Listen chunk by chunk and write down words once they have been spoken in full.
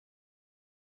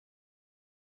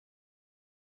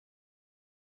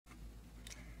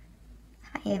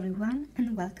Hey everyone,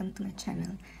 and welcome to my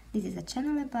channel. This is a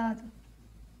channel about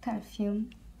perfume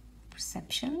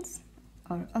perceptions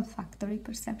or olfactory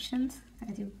perceptions,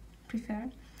 as you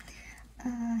prefer.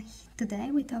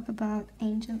 Today we talk about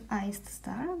Angel Iced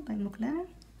Star by Mugler.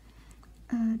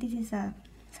 This is a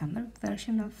summer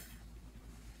version of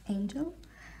Angel.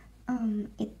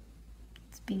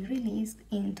 It's been released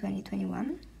in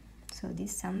 2021, so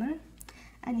this summer,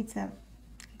 and it's a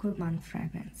gourmand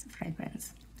fragrance.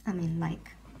 I mean,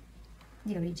 like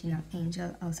the original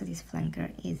Angel, also this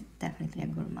flanker is definitely a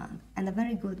gourmand, and a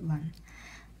very good one.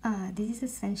 This is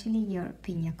essentially your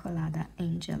Pina Colada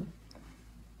Angel.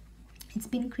 It's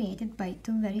been created by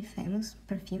two very famous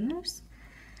perfumers,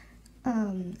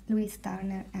 Louis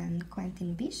Turner and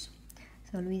Quentin Bisch.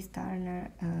 So Louis Turner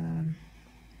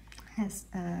has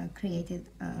created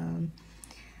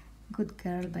Good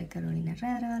Girl by Carolina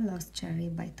Herrera, Lost Cherry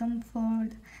by Tom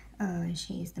Ford.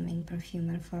 She is the main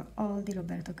perfumer for all the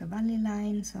Roberto Cavalli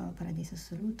line, so Paradiso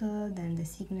Assoluto, then the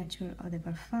signature Eau de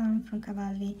Parfum from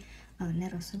Cavalli,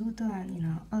 Nero Assoluto,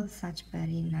 and all such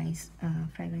very nice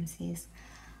fragrances.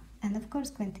 And of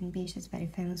course Quentin Bisch is very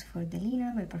famous for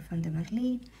Delina by Parfum de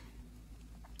Marly,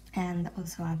 and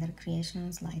also other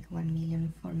creations like 1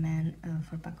 Million for Men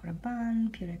for Paco Rabanne,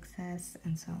 Pure Excess,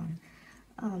 and so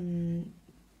on.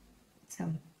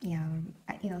 So yeah,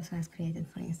 he also has created,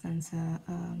 for instance,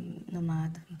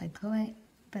 Nomad by Chloe,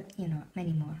 but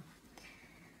many more.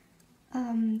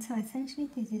 So essentially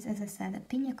this is, as I said, a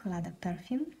Pina Colada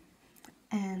perfume,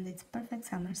 and it's perfect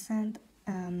summer scent.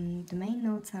 The main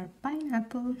notes are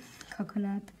pineapple,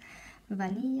 coconut,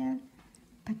 vanilla,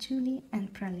 patchouli,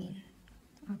 and praline,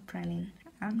 or praline.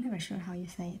 I'm never sure how you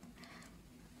say it.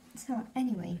 So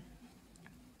anyway,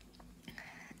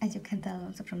 as you can tell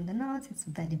also from the notes, it's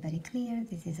very, very clear.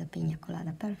 This is a Pina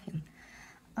Colada perfume.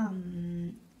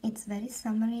 It's very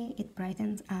summery, it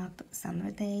brightens up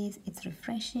summer days, it's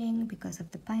refreshing because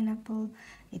of the pineapple,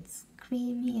 it's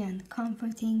creamy and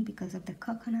comforting because of the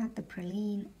coconut, the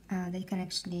praline, that you can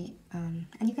actually, and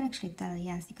you can actually tell,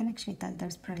 yes, you can actually tell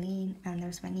there's praline and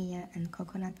there's vanilla and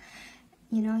coconut.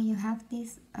 You have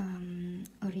this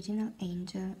original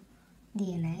Angel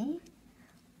DNA,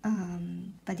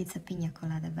 but it's a Pina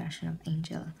Colada version of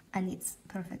Angel, and it's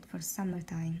perfect for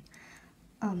summertime.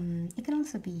 It can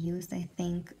also be used, I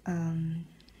think,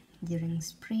 during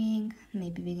spring,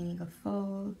 maybe beginning of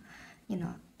fall.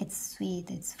 It's sweet,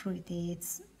 it's fruity,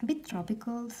 it's a bit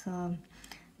tropical, so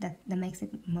that makes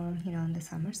it more, on the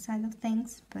summer side of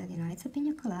things. But it's a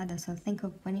Pina Colada, so think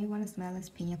of when you want to smell as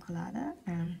Pina Colada,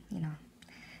 and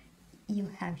you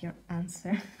have your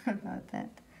answer about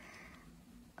that.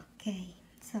 Okay,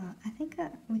 so I think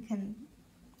we can,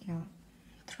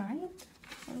 try it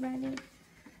already.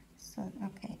 So,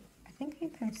 okay, I think you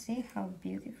can see how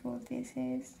beautiful this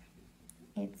is.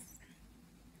 It's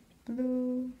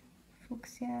blue,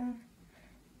 fuchsia,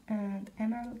 and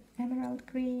emerald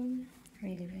green.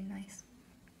 Really, really nice.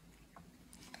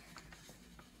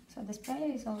 So the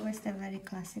sprayer is always the very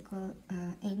classical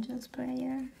Angel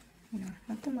sprayer.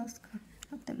 Not the most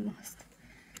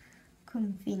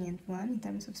convenient one in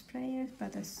terms of sprayers,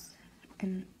 but it's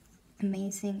an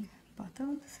amazing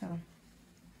bottle. So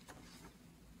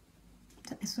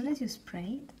as soon as you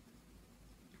spray it,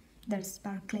 there's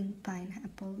sparkling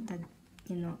pineapple that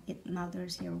it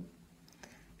waters your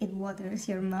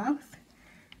mouth.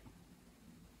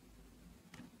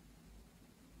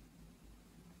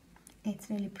 It's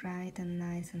really bright and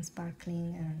nice and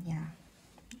sparkling, and yeah,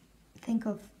 think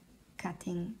of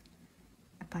cutting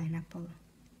a pineapple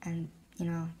and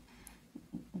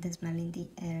the smell in the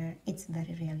air. It's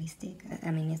very realistic.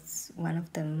 I mean, it's one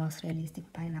of the most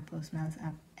realistic pineapple smells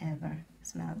I've ever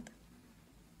smelled.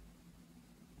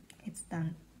 It's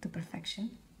done to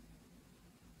perfection.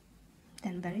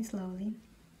 Then very slowly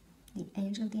the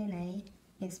Angel DNA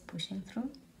is pushing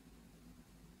through,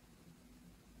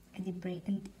 and it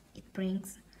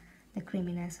brings the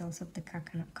creaminess also of the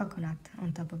coconut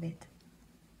on top of it.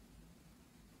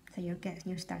 So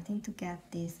you're starting to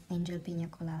get this Angel Pina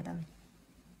Colada.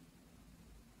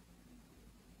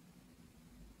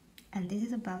 And this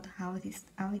is about how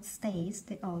it stays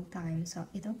the whole time. So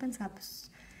it opens up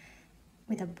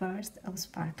with a burst of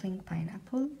sparkling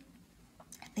pineapple.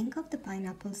 Think of the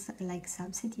pineapples like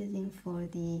substituting for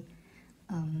the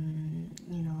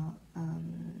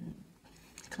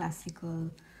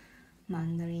classical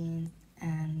mandarin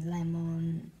and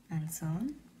lemon and so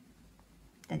on,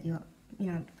 that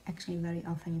actually very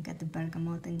often you get the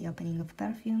bergamot in the opening of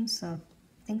perfume. So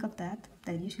think of that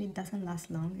usually doesn't last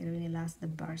long. It really lasts the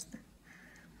burst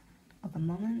of a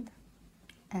moment,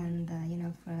 and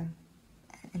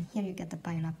and here you get the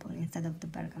pineapple instead of the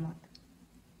bergamot.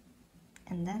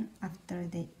 and then after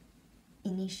the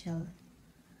initial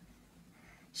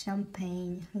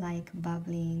champagne like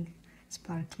bubbling,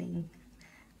 sparkling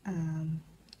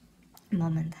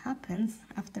moment happens,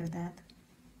 after that,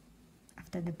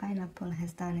 after the pineapple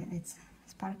has done its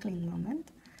sparkling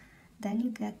moment, then you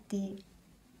get the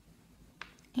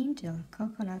angel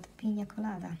coconut pina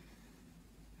colada.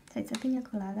 So it's a pina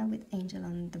colada with angel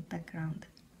on the background.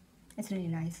 It's really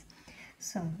nice.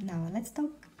 So now let's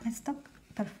talk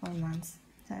performance.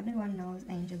 So everyone knows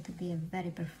angel to be a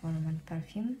very performant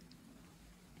perfume.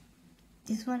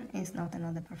 This one is not an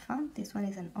eau de parfum, this one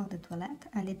is an eau de toilette,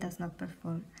 and it does not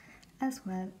perform as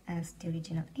well as the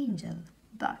original angel,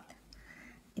 but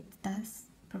it does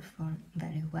perform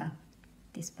very well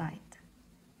despite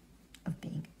of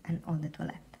being an eau de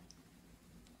toilette.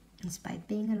 Despite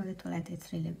being an eau de toilette,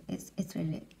 it's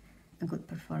really a good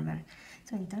performer.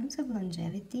 So in terms of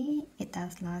longevity, it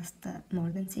does last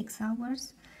more than 6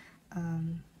 hours,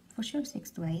 for sure 6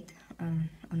 to 8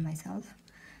 on myself.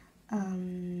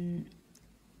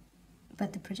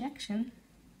 But the projection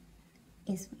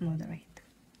is moderate.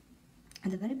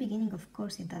 At the very beginning, of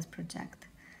course, it does project,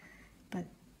 but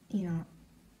you know,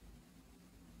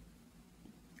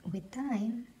 with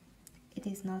time, it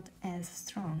is not as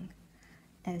strong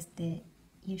as the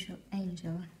usual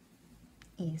angel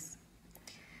is.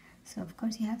 So of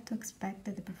course, you have to expect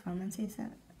that the performance is,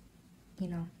 you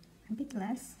know, a bit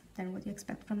less than what you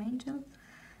expect from angel.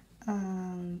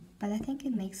 But I think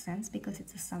it makes sense because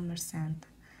it's a summer scent.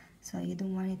 So you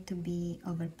don't want it to be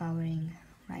overpowering,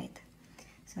 right?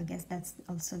 So I guess that's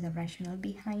also the rationale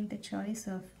behind the choice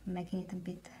of making it a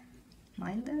bit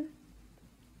milder.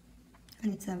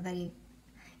 And it's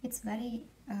very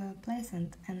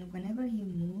pleasant. And whenever you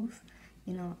move,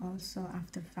 you know, also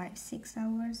after 5-6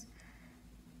 hours,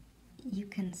 you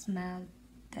can smell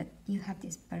that you have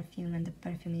this perfume, and the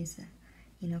perfume is,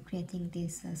 you know, creating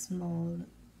this small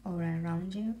aura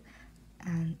around you.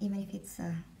 And even if it's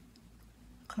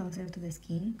closer to the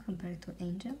skin compared to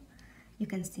angel, you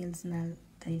can still smell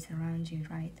that it's around you,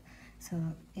 right? So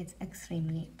it's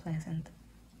extremely pleasant.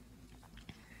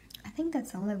 I think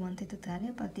that's all I wanted to tell you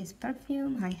about this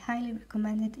perfume. I highly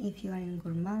recommend it if you are in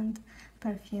gourmand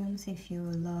perfumes, if you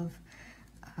love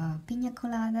pina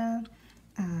colada,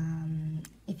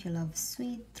 if you love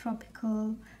sweet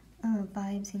tropical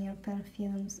vibes in your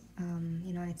perfumes.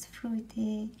 You know, it's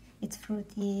fruity, it's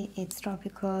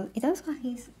tropical. It also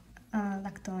is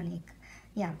lactonic.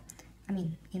 Yeah, I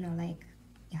mean, you know, like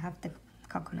you have the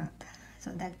coconut, so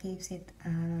that gives it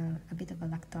a bit of a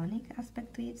lactonic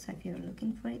aspect to it. So if you're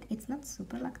looking for it, it's not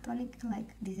super lactonic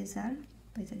like This Is Her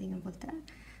by Zadig and Voltaire,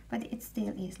 but it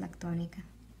still is lactonic,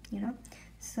 you know.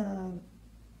 So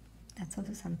that's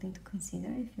also something to consider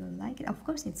if you like it. Of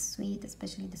course, it's sweet,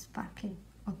 especially the sparkling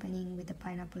opening with the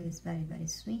pineapple is very, very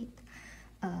sweet,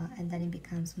 and then it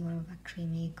becomes more of a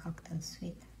creamy cocktail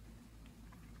sweet.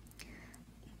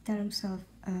 In terms of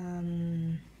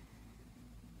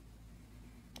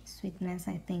sweetness,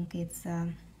 I think it's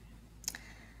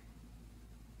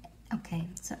okay.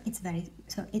 So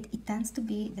it tends to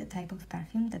be the type of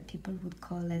perfume that people would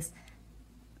call as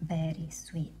very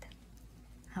sweet.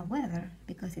 However,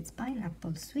 because it's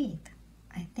pineapple sweet,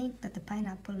 I think that the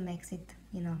pineapple makes it,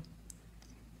 you know,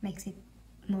 makes it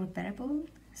more bearable.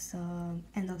 So,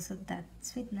 and also that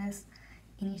sweetness,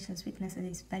 initial sweetness that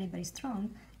is very, very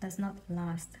strong, does not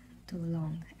last too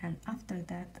long, and after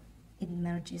that it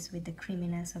merges with the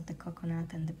creaminess of the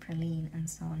coconut and the praline and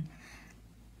so on.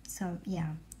 So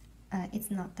yeah,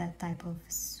 it's not that type of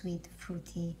sweet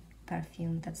fruity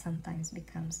perfume that sometimes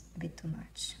becomes a bit too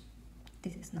much.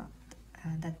 This is not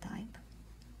that type.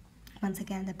 Once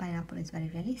again, the pineapple is very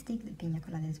realistic, the pina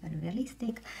colada is very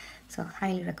realistic, so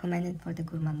highly recommended for the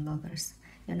gourmand lovers.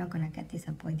 You're not gonna get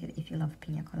disappointed if you love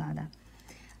pina colada.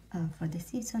 For the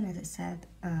season, as I said,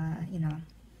 you know,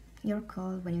 your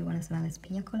call when you want to smell is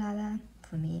pina colada.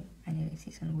 For me, any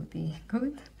season would be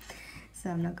good,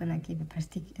 so I'm not gonna give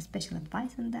a special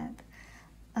advice on that.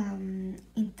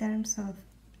 In terms of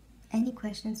any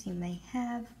questions you may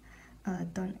have,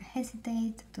 don't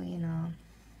hesitate to, you know,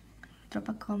 drop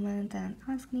a comment and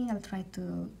ask me. I'll try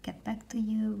to get back to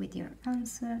you with your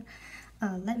answer.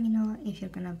 Let me know if you're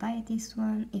gonna buy this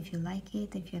one, if you like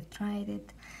it, if you have tried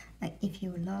it, if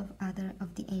you love other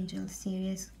of the Angel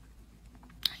series.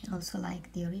 I also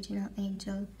like the original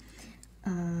Angel.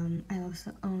 I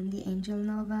also own the Angel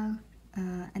Nova,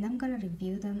 and I'm gonna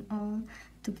review them all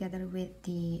together with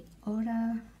the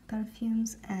Aura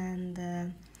perfumes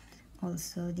and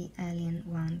also the Alien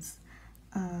ones.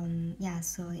 Yeah,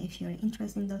 so if you're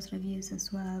interested in those reviews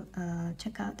as well,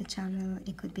 check out the channel.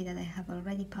 It could be that I have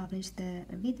already published the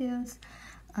videos,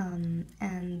 And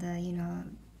you know,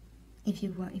 if you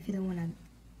don't want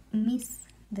to miss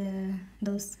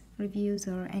those reviews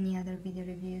or any other video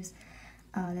reviews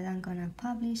that I'm gonna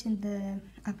publish in the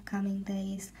upcoming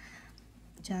days,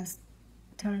 just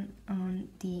turn on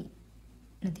the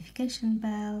notification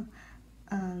bell,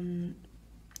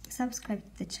 subscribe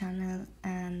to the channel,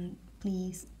 and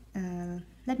please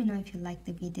let me know if you like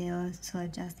the video. So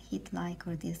just hit like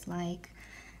or dislike,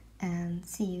 and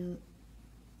see you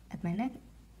at my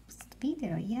next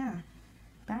video. Yeah,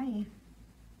 bye.